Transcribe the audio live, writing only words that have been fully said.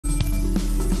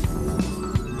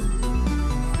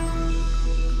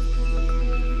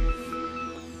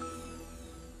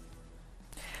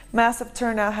Massive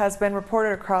turnout has been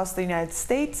reported across the United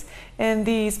States in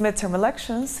these midterm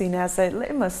elections, seen as a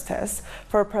litmus test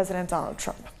for President Donald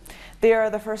Trump. They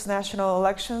are the first national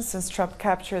elections since Trump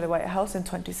captured the White House in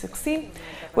 2016.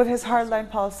 With his hardline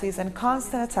policies and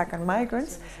constant attack on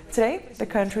migrants, today the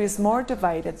country is more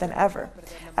divided than ever.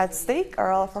 At stake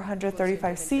are all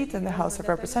 435 seats in the House of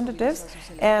Representatives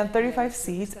and 35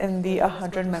 seats in the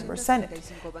 100-member Senate.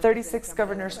 36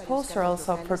 governors' posts are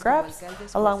also up for grabs,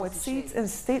 along with seats in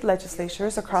state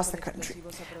legislatures across the country.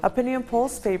 Opinion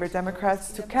polls favor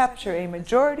Democrats to capture a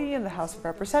majority in the House of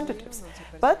Representatives,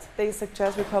 but they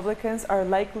suggest Republicans are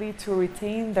likely to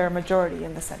retain their majority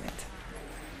in the Senate.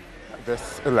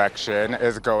 This election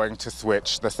is going to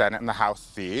switch the Senate and the House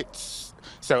seats.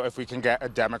 So if we can get a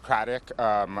Democratic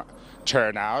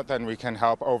turnout, then we can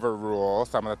help overrule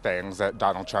some of the things that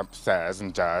Donald Trump says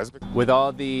and does. With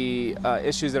all the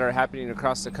issues that are happening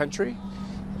across the country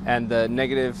and the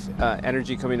negative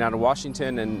energy coming out of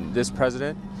Washington and this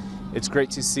president, it's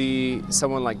great to see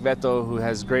someone like Beto, who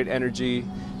has great energy,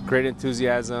 great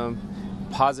enthusiasm,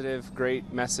 positive,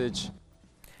 great message.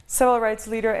 Civil rights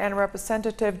leader and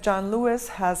Representative John Lewis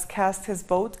has cast his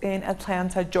vote in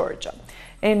Atlanta, Georgia.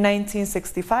 In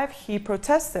 1965, he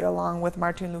protested along with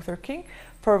Martin Luther King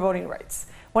for voting rights.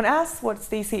 When asked what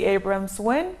Stacey Abrams'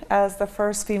 win as the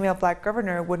first female black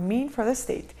governor would mean for the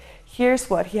state, here's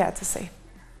what he had to say.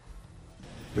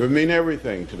 It would mean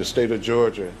everything to the state of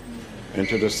Georgia and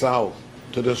to the South,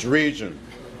 to this region,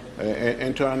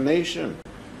 and to our nation.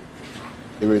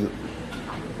 It would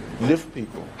lift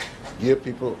people, give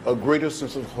people a greater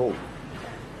sense of hope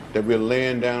that we're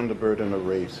laying down the burden of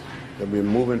race, that we're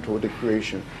moving toward the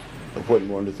creation of what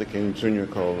Martin Luther King Jr.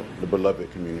 called the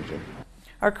beloved community.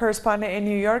 Our correspondent in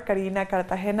New York, Karina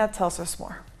Cartagena, tells us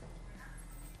more.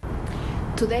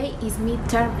 Today is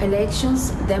midterm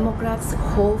elections. Democrats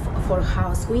hope for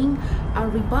House win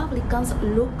and Republicans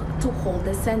look to hold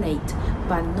the Senate,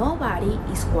 but nobody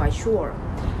is quite sure.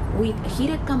 With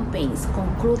heated campaigns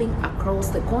concluding across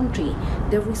the country,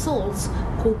 the results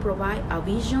could provide a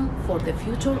vision for the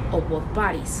future of both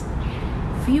parties.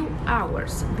 Few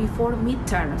hours before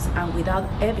midterms and without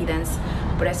evidence,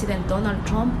 President Donald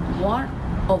Trump warned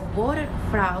of voter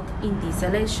fraud in these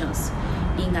elections.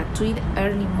 In a tweet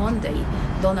early Monday,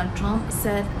 Donald Trump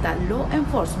said that law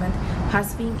enforcement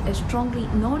has been strongly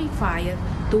notified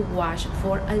to watch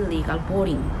for illegal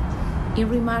voting. In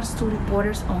remarks to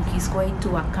reporters on his way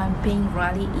to a campaign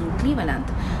rally in Cleveland,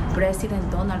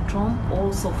 President Donald Trump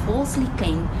also falsely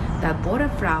claimed that voter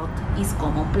fraud is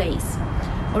commonplace.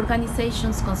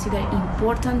 Organizations consider it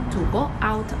important to go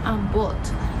out and vote.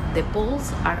 The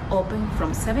polls are open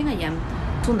from 7 a.m.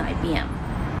 to 9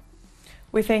 p.m.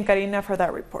 We thank Karina for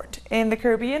that report. In the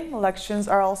Caribbean, elections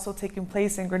are also taking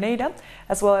place in Grenada,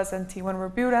 as well as Antigua and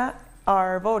Barbuda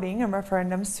are voting in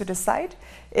referendums to decide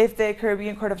if the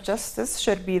Caribbean Court of Justice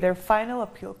should be their final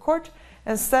appeal court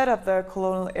instead of the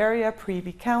Colonial Area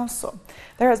Privy Council.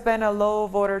 There has been a low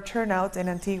voter turnout in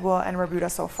Antigua and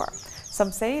Barbuda so far.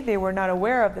 Some say they were not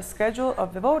aware of the schedule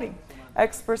of the voting.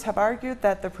 Experts have argued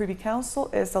that the Privy Council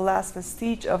is the last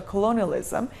vestige of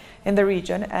colonialism in the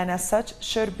region and as such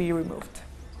should be removed.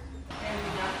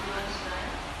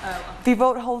 The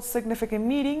vote holds significant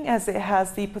meaning as it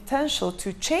has the potential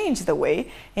to change the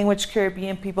way in which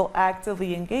Caribbean people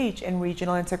actively engage in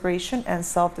regional integration and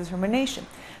self-determination.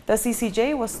 The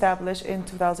CCJ was established in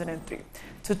 2003.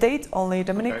 To date, only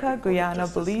Dominica, Guyana,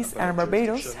 Belize, and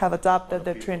Barbados have adopted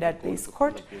the Trinidad-based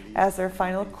court as their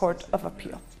final court of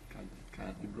appeal.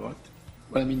 Well,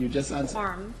 I mean, you just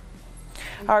answered.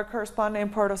 Our correspondent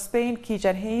in Port of Spain,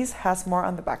 Kijan Hayes, has more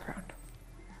on the background.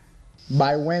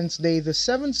 By Wednesday, the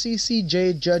 7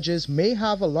 CCJ judges may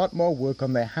have a lot more work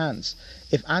on their hands.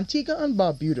 If Antigua and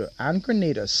Barbuda and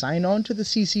Grenada sign on to the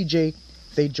CCJ,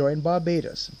 they join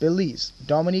Barbados, Belize,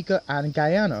 Dominica, and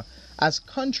Guyana as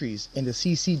countries in the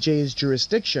CCJ's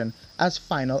jurisdiction as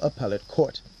final appellate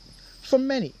court. For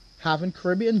many, having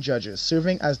Caribbean judges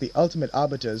serving as the ultimate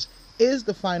arbiters is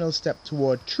the final step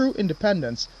toward true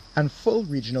independence and full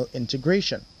regional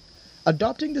integration.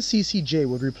 Adopting the CCJ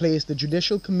would replace the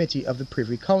Judicial Committee of the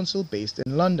Privy Council based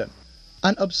in London,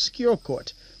 an obscure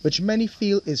court which many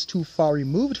feel is too far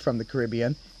removed from the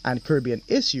Caribbean and Caribbean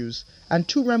issues and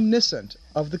too reminiscent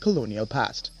of the colonial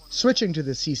past. Switching to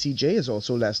the CCJ is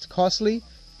also less costly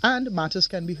and matters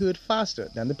can be heard faster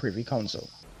than the Privy Council.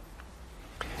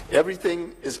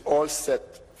 Everything is all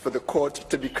set for the court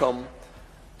to become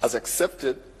as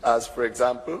accepted as, for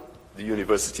example, the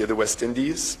University of the West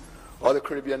Indies, or the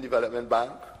Caribbean Development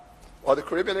Bank, or the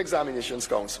Caribbean Examinations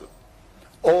Council.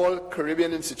 All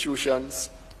Caribbean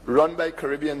institutions run by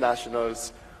Caribbean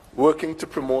nationals working to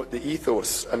promote the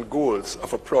ethos and goals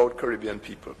of a proud Caribbean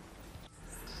people.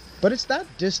 But it's that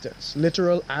distance,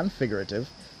 literal and figurative,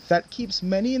 that keeps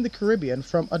many in the Caribbean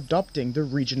from adopting the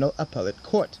regional appellate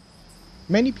court.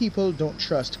 Many people don't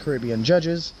trust Caribbean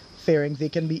judges, fearing they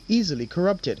can be easily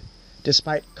corrupted,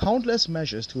 despite countless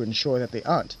measures to ensure that they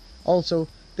aren't. Also,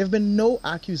 there have been no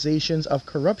accusations of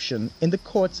corruption in the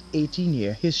court's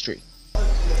 18-year history.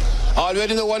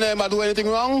 Already no one ever do anything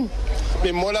wrong.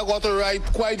 My mother got to write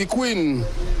quite the queen.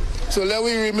 So let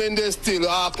we remain there still.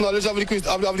 Acknowledge of the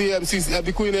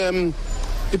queen,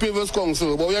 the previous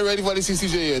council. But we are ready for the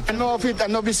CCJ yet. I know of it, I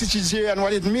know the CCJ and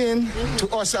what it means to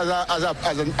us as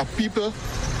a people.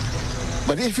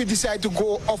 But if we decide to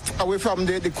go off away from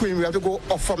the queen, we have to go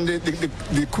off from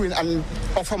the queen and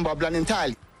off from Babylon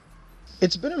entirely.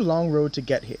 It's been a long road to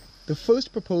get here. The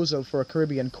first proposal for a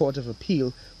Caribbean Court of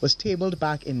Appeal was tabled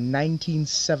back in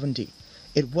 1970.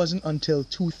 It wasn't until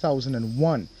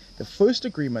 2001 the first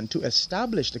agreement to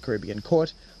establish the Caribbean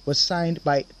Court was signed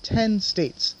by 10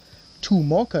 states. 2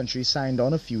 more countries signed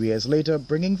on a few years later,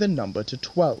 bringing the number to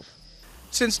 12.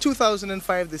 Since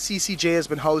 2005, the CCJ has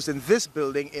been housed in this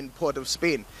building in Port of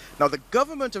Spain. Now, the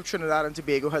government of Trinidad and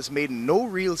Tobago has made no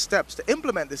real steps to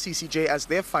implement the CCJ as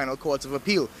their final court of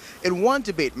appeal. In one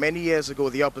debate many years ago,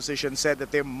 the opposition said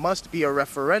that there must be a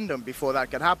referendum before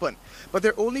that can happen. But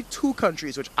there are only 2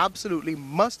 countries which absolutely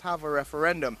must have a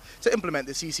referendum to implement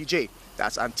the CCJ.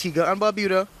 That's Antigua and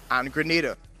Barbuda and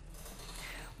Grenada.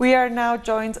 We are now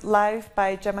joined live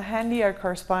by Gemma Handy, our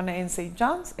correspondent in St.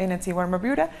 John's in Antigua and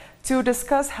Barbuda, to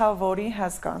discuss how voting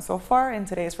has gone so far in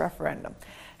today's referendum.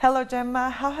 Hello, Gemma.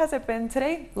 How has it been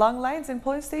today? Long lines in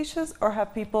polling stations, or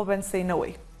have people been staying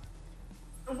away?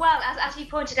 Well, as you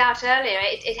pointed out earlier,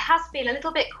 it has been a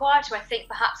little bit quieter, I think,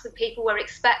 perhaps than people were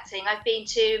expecting. I've been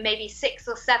to maybe 6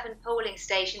 or 7 polling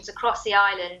stations across the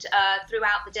island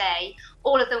throughout the day.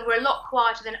 All of them were a lot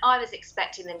quieter than I was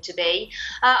expecting them to be.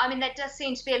 I mean, there does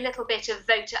seem to be a little bit of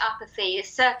voter apathy. It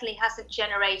certainly hasn't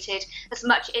generated as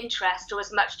much interest or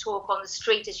as much talk on the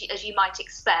street as you might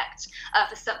expect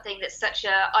for something that's such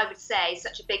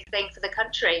a big thing for the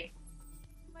country.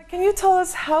 Can you tell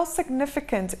us how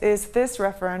significant is this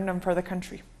referendum for the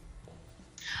country?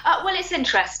 Well, it's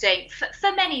interesting.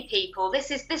 For many people,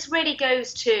 this really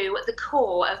goes to the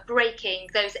core of breaking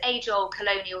those age-old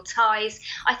colonial ties.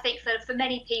 I think that for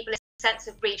many people, sense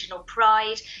of regional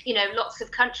pride. You know, lots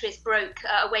of countries broke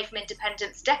away from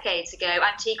independence decades ago.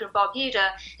 Antigua and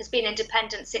Barbuda has been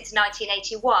independent since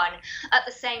 1981. At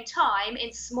the same time,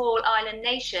 in small island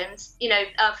nations, you know,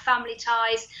 family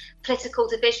ties, political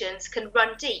divisions can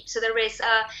run deep. So there is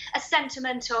a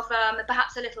sentiment of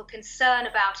perhaps a little concern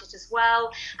about it as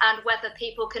well, and whether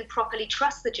people can properly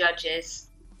trust the judges.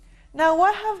 Now,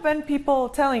 what have been people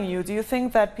telling you? Do you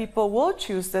think that people will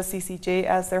choose the CCJ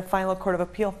as their final court of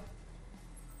appeal?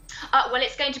 Well,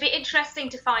 it's going to be interesting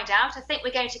to find out. I think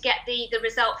we're going to get the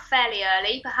result fairly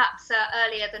early, perhaps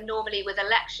earlier than normally with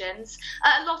elections.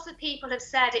 A lot of people have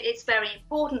said it's very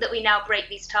important that we now break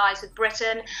these ties with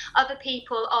Britain. Other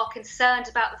people are concerned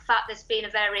about the fact there's been a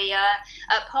very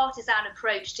partisan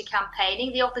approach to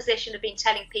campaigning. The opposition have been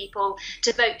telling people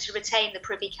to vote to retain the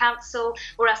Privy Council,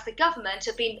 whereas the government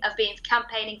have been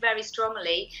campaigning very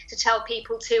strongly to tell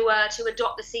people to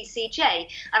adopt the CCJ.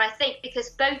 And I think because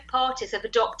both parties have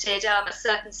adopted a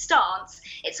certain stance,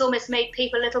 it's almost made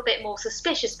people a little bit more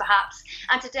suspicious, perhaps.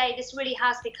 And today, this really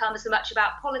has become as much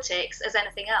about politics as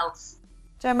anything else.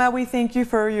 Gemma, we thank you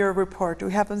for your report.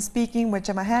 We have been speaking with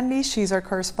Gemma Handy. She's our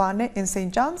correspondent in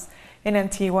St. John's in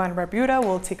Antigua and Barbuda.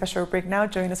 We'll take a short break now.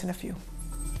 Join us in a few.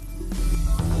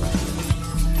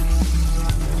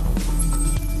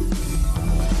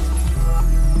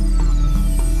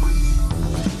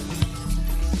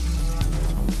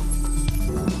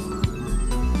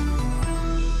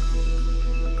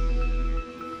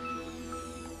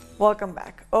 Welcome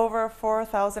back. Over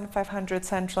 4,500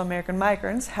 Central American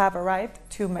migrants have arrived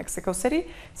to Mexico City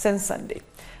since Sunday.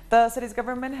 The city's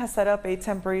government has set up a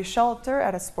temporary shelter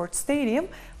at a sports stadium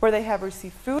where they have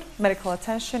received food, medical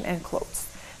attention, and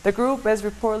clothes. The group is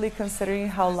reportedly considering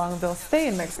how long they'll stay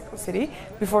in Mexico City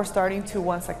before starting to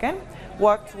once again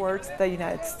walk towards the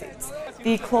United States.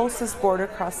 The closest border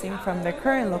crossing from their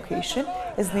current location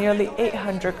is nearly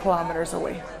 800 kilometers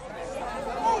away.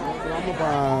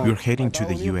 We're heading to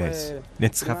the U.S.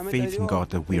 Let's have faith in God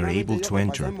that we are able to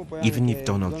enter, even if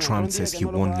Donald Trump says he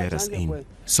won't let us in.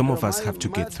 Some of us have to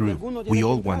get through. We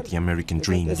all want the American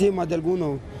dream. The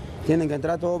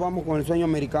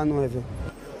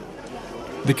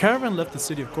caravan left the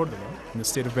city of Córdoba in the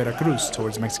state of Veracruz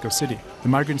towards Mexico City. The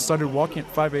migrants started walking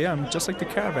at 5 a.m. just like the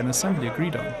caravan assembly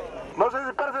agreed on.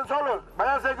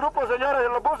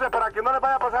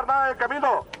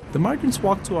 The migrants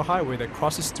walk to a highway that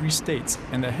crosses 3 states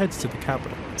and that heads to the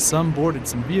capital. Some boarded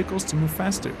some vehicles to move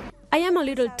faster. I am a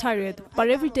little tired, but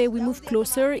every day we move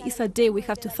closer is a day we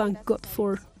have to thank God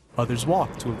for. Others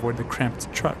walk to avoid the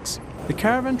cramped trucks. The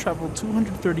caravan traveled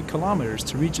 230 kilometers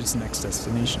to reach its next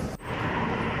destination.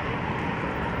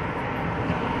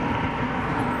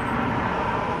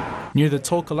 Near the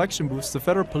toll collection booths, the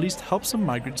federal police helped some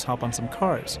migrants hop on some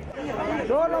cars.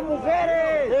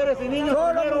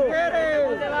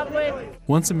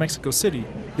 Once in Mexico City,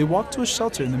 they walked to a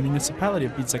shelter in the municipality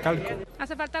of Iztacalco.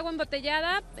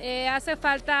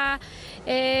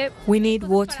 We need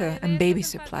water and baby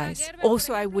supplies.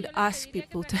 Also, I would ask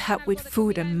people to help with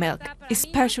food and milk,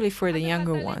 especially for the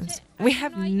younger ones. We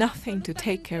have nothing to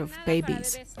take care of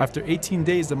babies. After 18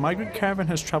 days, the migrant caravan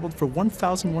has traveled for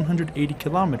 1,180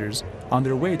 kilometers on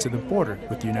their way to the border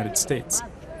with the United States.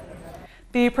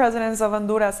 The presidents of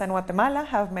Honduras and Guatemala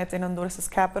have met in Honduras'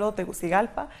 capital,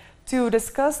 Tegucigalpa, to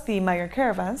discuss the migrant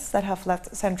caravans that have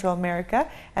left Central America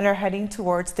and are heading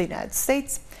towards the United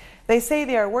States. They say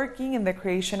they are working in the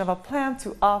creation of a plan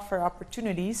to offer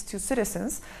opportunities to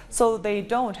citizens so they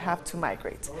don't have to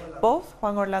migrate. Both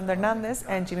Juan Orlando Hernandez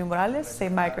and Jimmy Morales say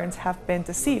migrants have been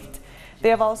deceived. They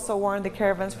have also warned the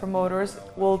caravan's promoters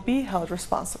will be held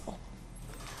responsible.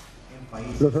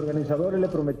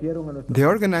 The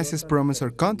organizers promise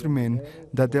our countrymen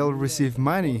that they'll receive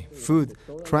money, food,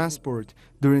 transport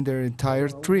during their entire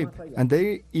trip, and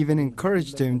they even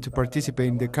encourage them to participate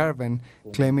in the caravan,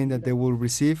 claiming that they will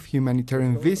receive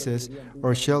humanitarian visas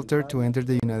or shelter to enter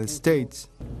the United States.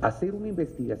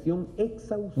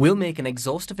 We'll make an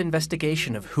exhaustive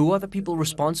investigation of who are the people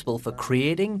responsible for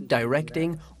creating,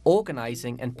 directing,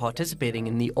 organizing and participating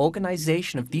in the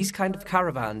organization of these kind of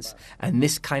caravans and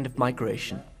this kind of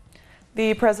migration.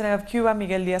 The president of Cuba,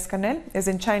 Miguel Díaz-Canel, is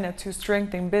in China to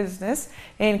strengthen business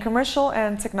in commercial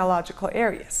and technological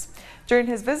areas. During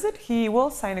his visit, he will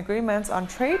sign agreements on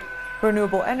trade,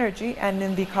 renewable energy, and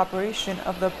in the cooperation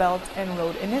of the Belt and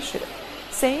Road Initiative,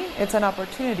 saying it's an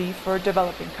opportunity for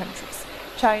developing countries.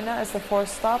 China is the fourth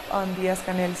stop on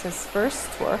Díaz-Canel's first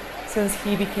tour since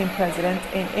he became president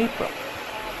in April.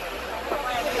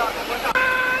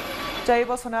 Jair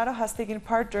Bolsonaro has taken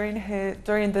part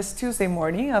during this Tuesday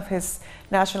morning of his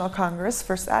National Congress'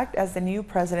 first act as the new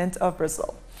president of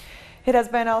Brazil. It has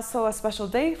been also a special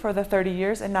day for the 30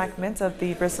 years enactment of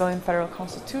the Brazilian Federal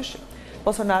Constitution.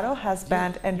 Bolsonaro has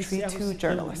banned entry to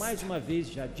journalists.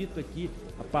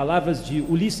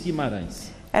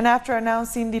 And after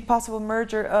announcing the possible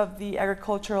merger of the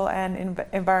Agricultural and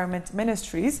Environment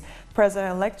Ministries,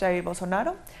 President-elect Jair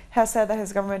Bolsonaro has said that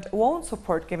his government won't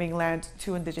support giving land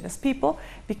to indigenous people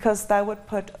because that would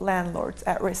put landlords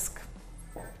at risk.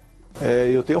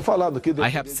 I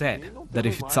have said that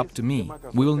if it's up to me,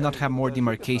 we will not have more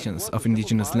demarcations of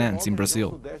indigenous lands in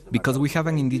Brazil, because we have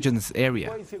an indigenous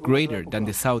area greater than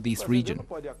the southeast region.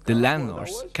 The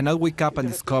landlords cannot wake up and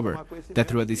discover that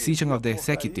through a decision of the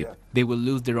executive, they will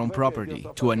lose their own property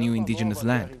to a new indigenous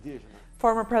land.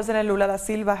 Former President Lula da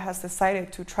Silva has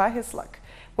decided to try his luck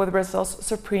with Brazil's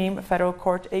Supreme Federal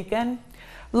Court again.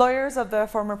 Lawyers of the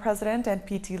former president and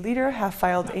PT leader have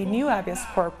filed a new habeas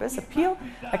corpus appeal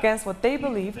against what they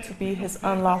believe to be his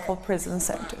unlawful prison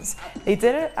sentence. They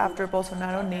did it after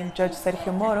Bolsonaro named Judge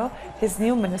Sergio Moro his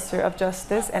new Minister of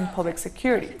Justice and Public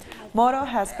Security. Moro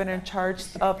has been in charge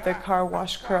of the car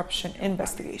wash corruption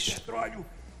investigation.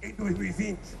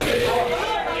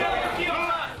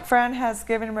 France has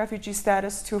given refugee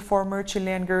status to former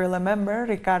Chilean guerrilla member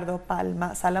Ricardo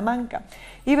Palma Salamanca,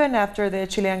 even after the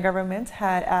Chilean government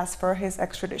had asked for his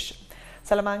extradition.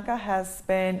 Salamanca has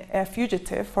been a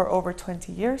fugitive for over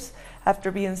 20 years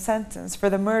after being sentenced for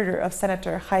the murder of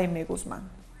Senator Jaime Guzman.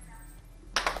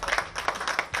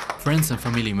 Friends and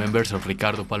family members of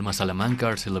Ricardo Palma Salamanca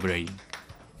are celebrating.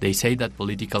 They say that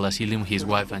political asylum his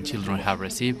wife and children have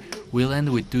received will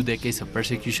end with 2 decades of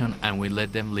persecution and will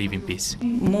let them live in peace.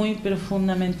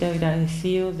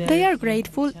 They are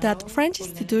grateful that French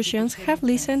institutions have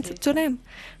listened to them.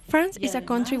 France is a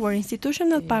country where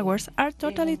institutional powers are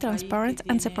totally transparent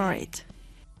and separate.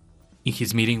 In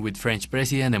his meeting with French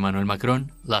President Emmanuel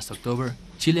Macron last October,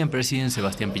 Chilean President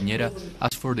Sebastián Piñera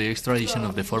asked for the extradition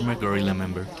of the former guerrilla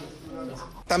member.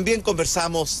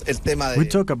 We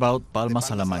talk about Palma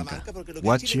Salamanca.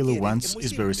 What Chile wants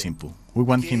is very simple. We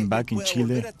want him back in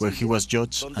Chile, where he was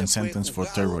judged and sentenced for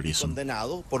terrorism. In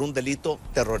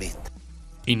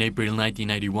April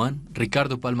 1991,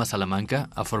 Ricardo Palma Salamanca,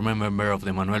 a former member of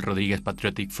the Manuel Rodríguez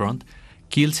Patriotic Front,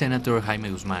 killed Senator Jaime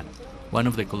Guzman, one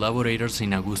of the collaborators in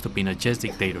Augusto Pinochet's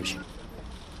dictatorship.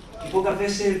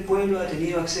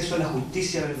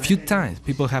 Few times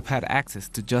people have had access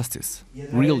to justice,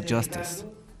 real justice.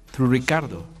 Through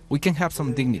Ricardo, we can have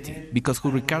some dignity, because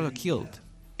who Ricardo killed,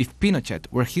 if Pinochet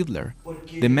were Hitler,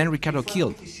 the man Ricardo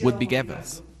killed would be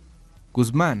Goebbels.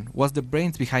 Guzman was the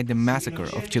brains behind the massacre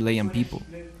of Chilean people.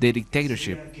 The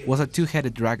dictatorship was a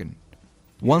two-headed dragon.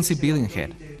 One civilian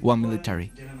head, one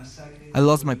military. I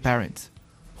lost my parents.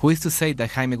 Who is to say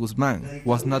that Jaime Guzman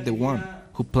was not the one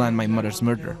who planned my mother's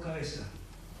murder?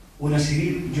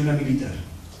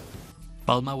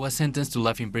 Palma was sentenced to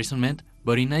life imprisonment,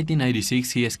 but in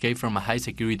 1996 he escaped from a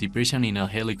high-security prison in a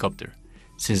helicopter.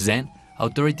 Since then,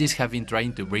 authorities have been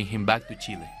trying to bring him back to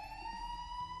Chile.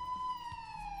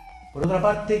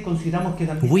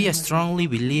 We strongly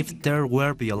believe there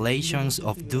were violations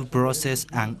of due process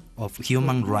and of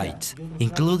human rights,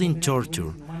 including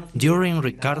torture, during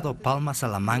Ricardo Palma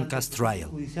Salamanca's trial.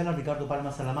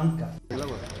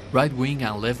 Right-wing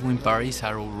and left-wing parties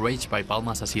are outraged by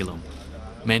Palma's asylum.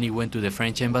 Many went to the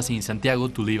French embassy in Santiago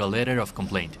to leave a letter of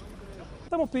complaint.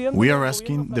 We are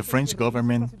asking the French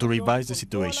government to revise the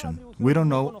situation. We don't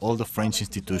know all the French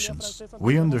institutions.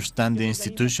 We understand the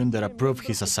institution that approved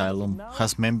his asylum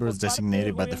has members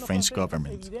designated by the French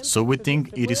government. So we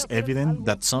think it is evident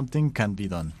that something can be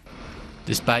done.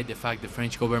 Despite the fact the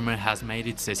French government has made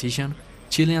its decision,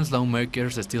 Chilean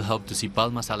lawmakers still hope to see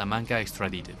Palma Salamanca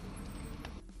extradited.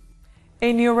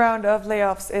 A new round of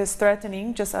layoffs is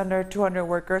threatening just under 200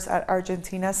 workers at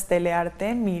Argentina's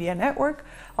Telearte media network,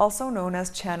 also known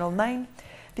as Channel 9.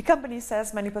 The company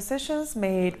says many positions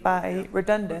made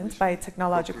redundant by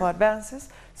technological advances,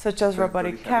 such as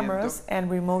robotic cameras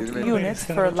and remote units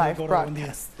for live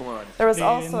broadcasts. There was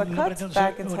also a cut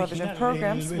back in television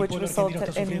programs, which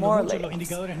resulted in more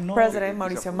layoffs. President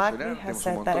Mauricio Macri has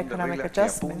said that economic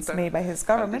adjustments made by his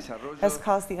government has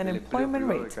caused the unemployment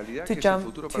rate to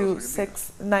jump to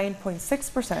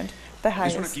 9.6%, the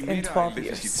highest in 12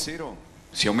 years.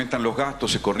 Si aumentan los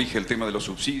gastos, se corrige el tema de los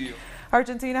subsidios.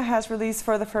 Argentina has released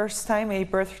for the first time a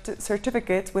birth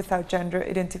certificate without gender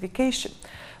identification.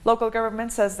 Local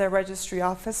government says their registry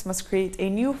office must create a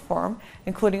new form,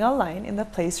 including a line in the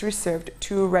place reserved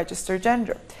to register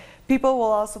gender. People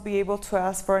will also be able to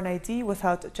ask for an ID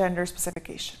without gender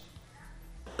specification.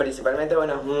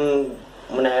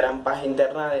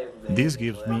 This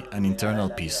gives me an internal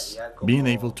peace, being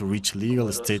able to reach legal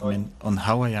statement on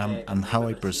how I am and how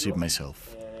I perceive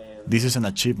myself. This is an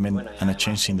achievement and a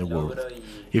change in the world.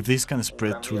 If this can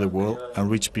spread through the world and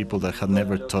reach people that had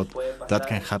never thought that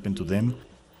can happen to them,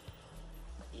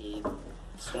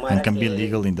 and can be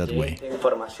legal in that way.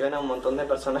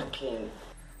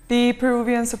 The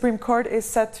Peruvian Supreme Court is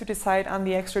set to decide on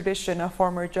the extradition of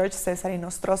former Judge Cesar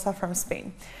Inostroza from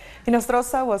Spain.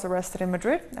 Inostroza was arrested in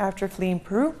Madrid after fleeing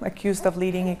Peru, accused of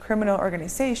leading a criminal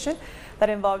organization that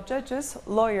involved judges,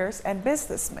 lawyers, and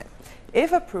businessmen.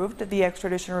 If approved, the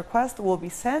extradition request will be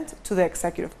sent to the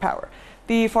executive power.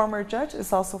 The former judge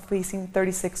is also facing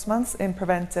 36 months in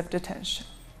preventive detention.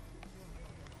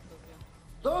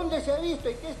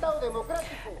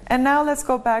 And now let's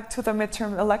go back to the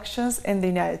midterm elections in the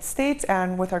United States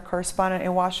and with our correspondent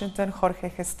in Washington,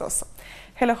 Jorge Gestoso.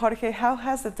 Hello, Jorge. How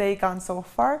has the day gone so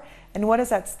far, and what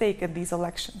is at stake in these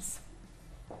elections?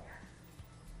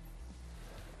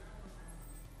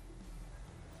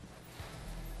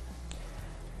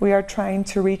 We are trying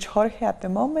to reach Jorge at the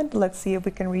moment. Let's see if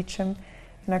we can reach him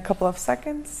in a couple of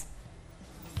seconds.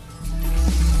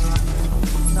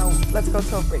 No, let's go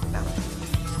to a break now.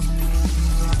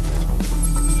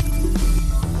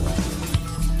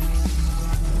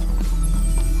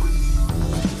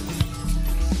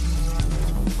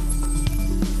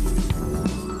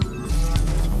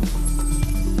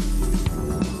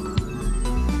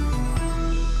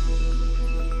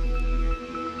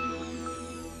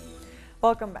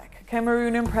 Welcome back.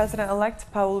 Cameroonian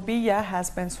President-elect Paul Biya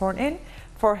has been sworn in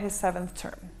for his 7th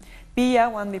term.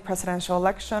 Biya won the presidential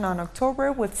election on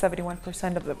October with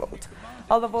 71% of the vote.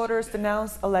 All the voters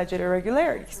denounced alleged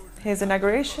irregularities. His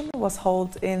inauguration was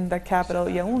held in the capital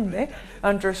Yaoundé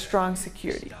under strong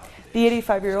security. The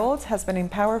 85-year-old has been in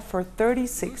power for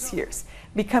 36 years,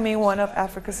 becoming one of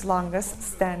Africa's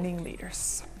longest-standing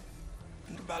leaders.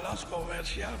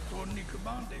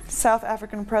 South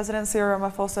African President Cyril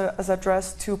Ramaphosa's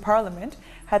address to Parliament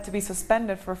had to be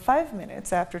suspended for 5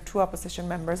 minutes after 2 opposition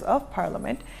members of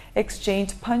Parliament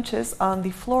exchanged punches on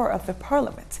the floor of the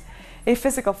Parliament. A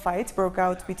physical fight broke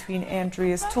out between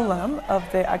Andries Toulam of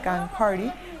the Agang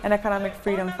Party and economic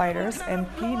freedom fighters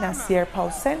MP Nasir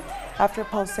Pausen after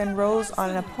Pausen rose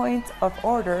on a point of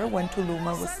order when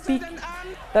Tuluma was speaking.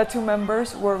 The two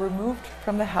members were removed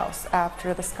from the House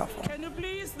after the scuffle. Can you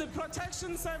please, the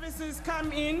protection services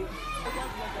come in?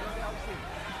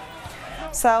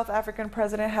 South African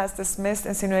president has dismissed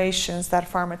insinuations that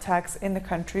farm attacks in the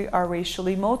country are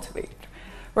racially motivated.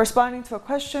 Responding to a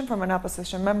question from an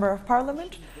opposition member of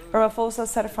parliament, Ramaphosa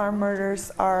said farm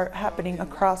murders are happening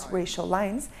across racial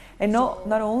lines and not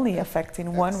only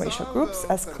affecting one racial group,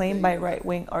 as claimed by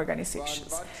right-wing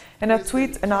organizations. In a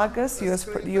tweet in August,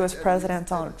 US President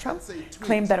Donald Trump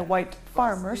claimed that white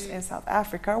farmers in South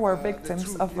Africa were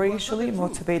victims of racially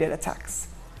motivated attacks.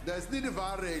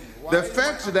 The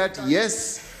fact that,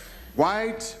 yes,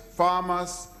 white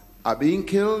farmers are being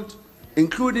killed,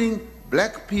 including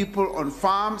black people on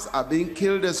farms are being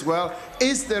killed as well,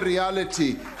 is the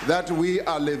reality that we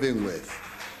are living with.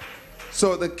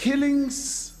 So the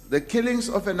killings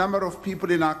of a number of people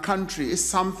in our country is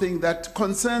something that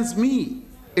concerns me.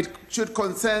 It should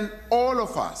concern all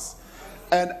of us.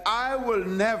 And I will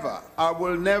never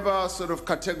sort of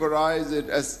categorize it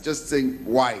as just saying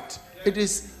white. It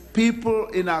is people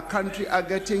in our country are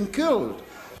getting killed.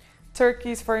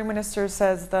 Turkey's foreign minister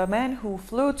says the man who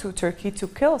flew to Turkey to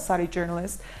kill Saudi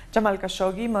journalist Jamal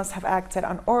Khashoggi must have acted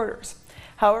on orders.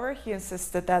 However, he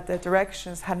insisted that the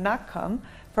directions had not come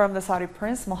from the Saudi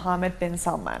prince Mohammed bin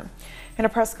Salman. In a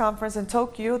press conference in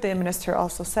Tokyo, the minister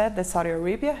also said that Saudi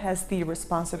Arabia has the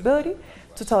responsibility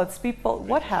to tell its people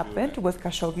what happened with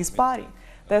Khashoggi's body.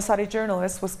 The Saudi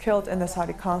journalist was killed in the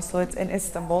Saudi consulate in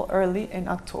Istanbul early in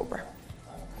October.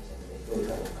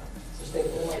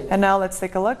 And now let's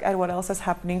take a look at what else is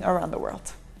happening around the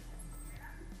world.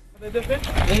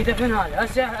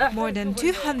 More than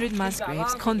 200 mass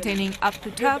graves containing up to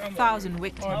 12,000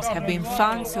 victims have been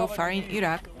found so far in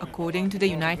Iraq, according to the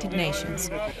United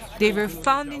Nations. They were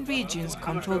found in regions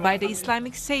controlled by the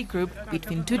Islamic State group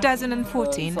between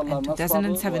 2014 and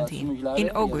 2017. In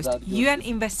August, UN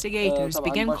investigators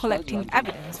began collecting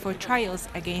evidence for trials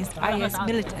against IS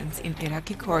militants in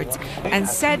Iraqi courts and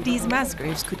said these mass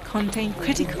graves could contain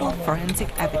critical forensic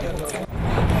evidence.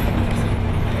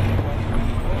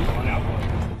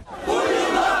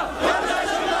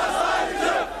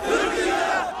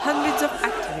 Hundreds of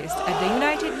activists at the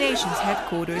United Nations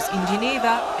headquarters in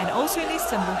Geneva and also in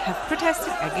Istanbul have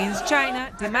protested against China,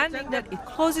 demanding that it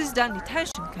closes down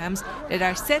detention camps that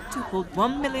are said to hold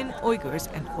 1 million Uyghurs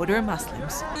and other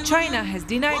Muslims. China has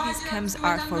denied these camps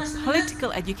are for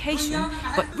political education,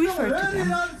 but referred to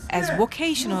them as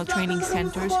vocational training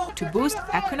centers to boost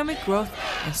economic growth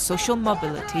and social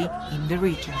mobility in the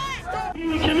region.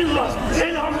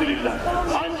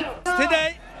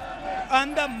 Today,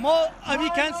 and we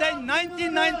can say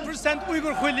 99%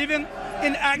 Uyghur who live in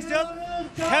exile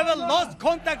have lost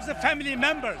contact with family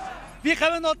members. We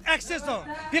have not access to,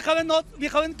 we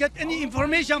haven't get any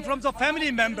information from the family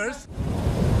members.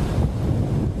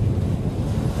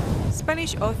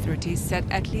 Spanish authorities said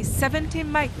at least 17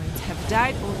 migrants have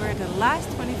died over the last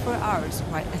 24 hours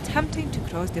while attempting to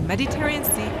cross the Mediterranean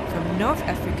Sea from North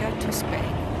Africa to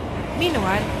Spain.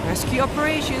 Meanwhile, rescue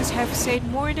operations have saved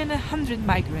more than 100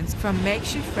 migrants from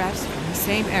makeshift rafts from the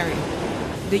same area.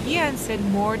 The UN said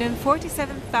more than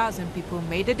 47,000 people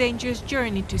made a dangerous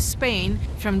journey to Spain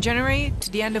from January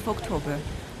to the end of October.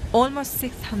 Almost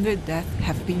 600 deaths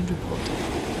have been reported.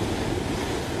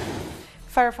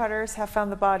 Firefighters have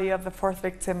found the body of the fourth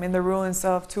victim in the ruins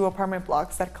of two apartment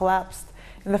blocks that collapsed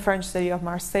in the French city of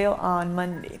Marseille on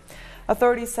Monday.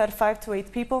 Authorities said 5 to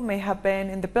 8 people may have been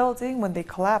in the building when they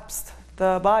collapsed.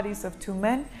 The bodies of 2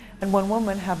 men and 1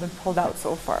 woman have been pulled out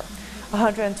so far.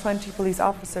 120 police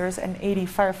officers and 80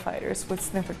 firefighters with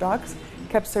sniffer dogs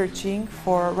kept searching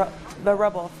for the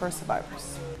rubble for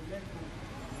survivors.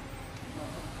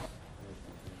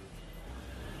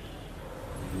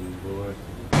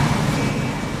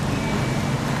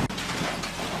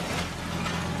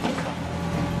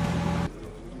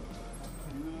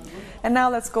 And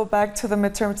now let's go back to the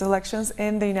midterm elections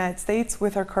in the United States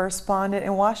with our correspondent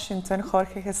in Washington,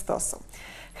 Jorge Gestoso.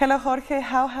 Hello, Jorge.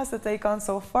 How has the day gone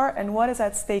so far, and what is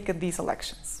at stake in these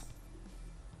elections?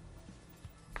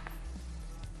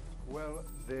 Well,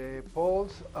 the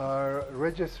polls are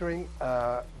registering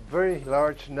a very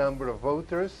large number of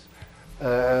voters.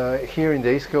 Here in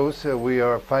the East Coast, we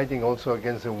are fighting also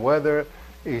against the weather.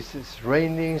 It's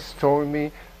raining,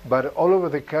 stormy, but all over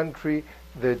the country,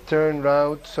 the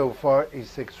turnout so far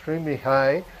is extremely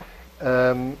high.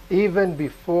 Even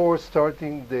before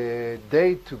starting the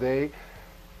day today,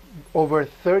 over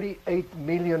 38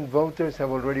 million voters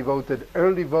have already voted.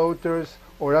 Early voters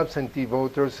or absentee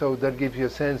voters, so that gives you a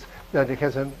sense that it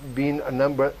has been a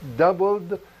number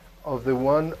doubled of the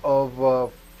one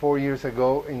of 4 years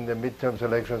ago in the midterm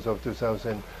elections of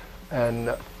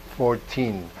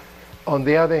 2014. On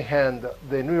the other hand,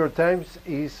 the New York Times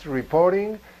is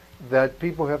reporting that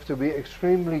people have to be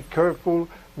extremely careful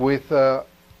with,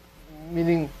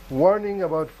 meaning warning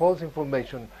about false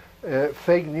information,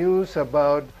 fake news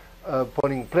about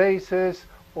polling places,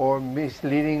 or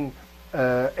misleading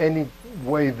any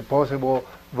way possible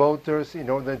voters in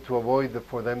order to avoid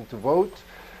for them to vote.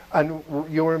 And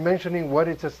you were mentioning what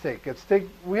is at stake. At stake,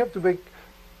 we have to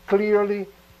clearly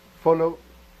follow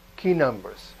key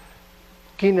numbers.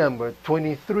 Key number,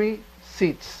 23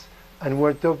 seats. And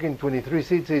we're talking 23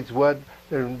 seats is what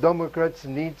the Democrats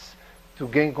needs to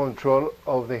gain control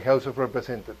of the House of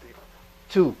Representatives.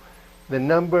 2, the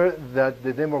number that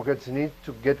the Democrats need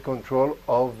to get control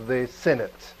of the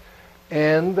Senate.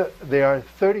 And there are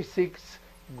 36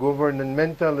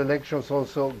 governmental elections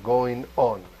also going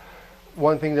on.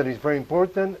 One thing that is very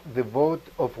important, the vote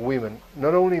of women.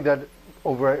 Not only that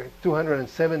over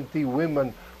 270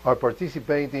 women are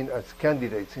participating as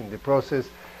candidates in the process,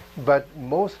 but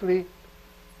mostly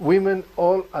women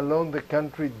all along the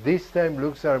country this time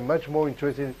are much more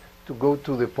interested to go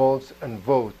to the polls and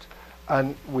vote.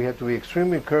 And we have to be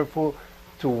extremely careful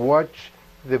to watch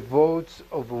the votes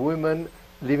of women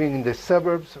living in the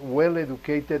suburbs,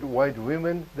 well-educated white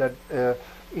women that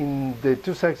in the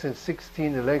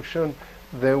 2016 election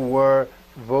they were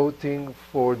voting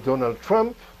for Donald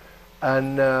Trump,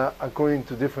 and according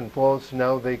to different polls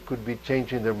now they could be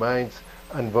changing their minds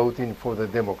and voting for the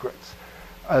Democrats.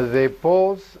 The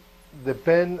polls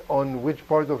depend on which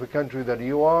part of the country that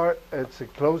you are. It's a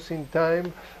closing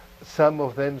time. Some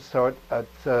of them start at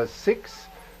 6,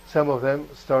 some of them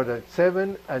start at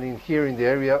 7, and here in the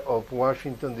area of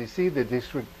Washington, D.C., the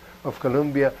District of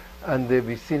Columbia, and the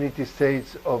vicinity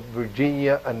states of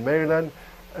Virginia and Maryland,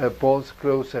 polls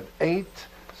close at 8.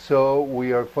 So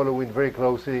we are following very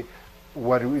closely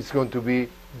what is going to be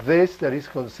this that is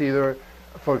considered,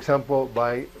 for example,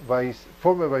 by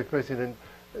former Vice President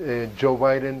Joe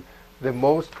Biden, the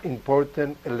most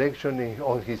important election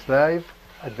of his life.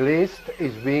 At least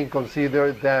is being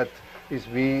considered that is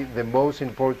the most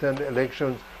important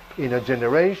elections in a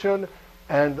generation.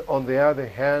 And on the other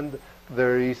hand,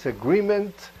 there is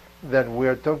agreement that we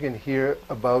are talking here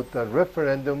about a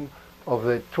referendum of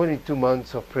the 22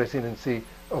 months of presidency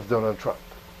of Donald Trump.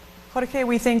 Jorge,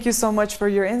 we thank you so much for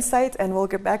your insight, and we'll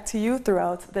get back to you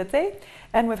throughout the day.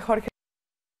 And with Jorge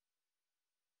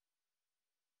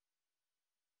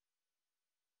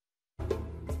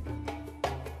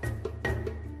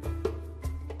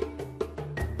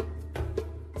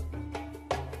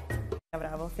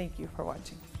Bravo, thank you for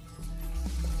watching.